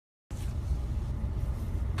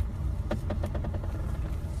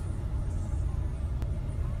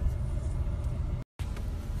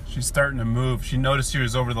She's starting to move. She noticed she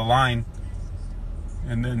was over the line,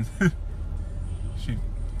 and then she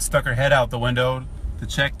stuck her head out the window to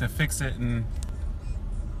check to fix it, and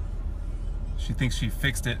she thinks she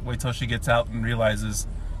fixed it. Wait till she gets out and realizes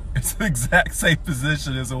it's the exact same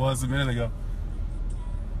position as it was a minute ago.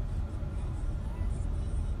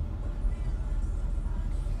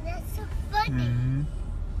 That's so funny. Mm-hmm.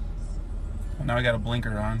 Well, now I got a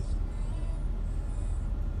blinker on.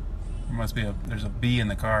 There must be there's a bee in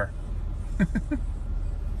the car. It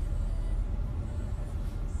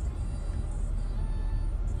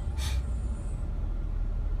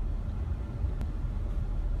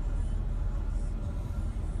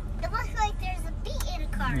looks like there's a bee in a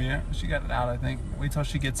car. Yeah, she got it out, I think. Wait till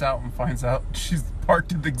she gets out and finds out she's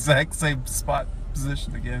parked in the exact same spot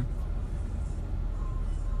position again.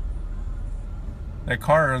 That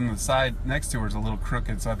car on the side next to her is a little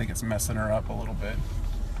crooked, so I think it's messing her up a little bit.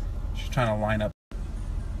 She's trying to line up.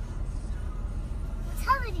 What's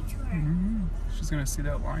happening to her? Mm-hmm. She's going to see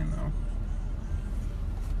that line, though.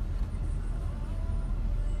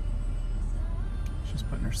 She's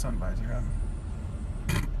putting her sun visor on.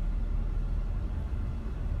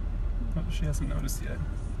 Oh, she hasn't noticed yet.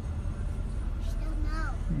 She don't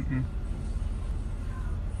know. Mm-mm.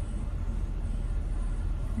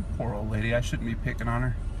 Poor old lady. I shouldn't be picking on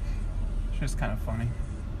her. She's just kind of funny.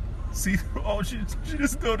 See? Oh, she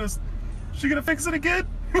just noticed. She gonna fix it again?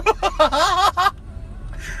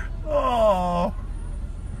 Oh.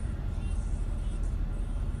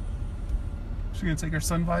 She gonna take her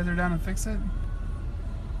sun visor down and fix it?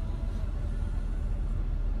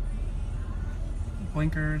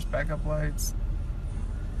 Blinkers, backup lights.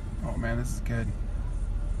 Oh man, this is good.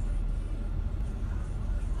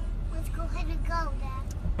 Let's go ahead and go, Dad.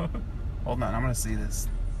 Hold on, I'm gonna see this.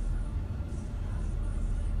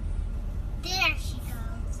 There she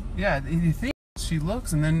goes. Yeah, you think she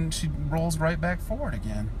looks and then she rolls right back forward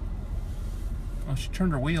again. Oh, she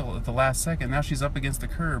turned her wheel at the last second. Now she's up against the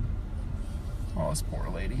curb. Oh, this poor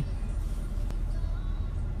lady.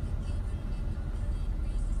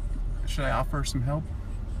 Should I offer her some help?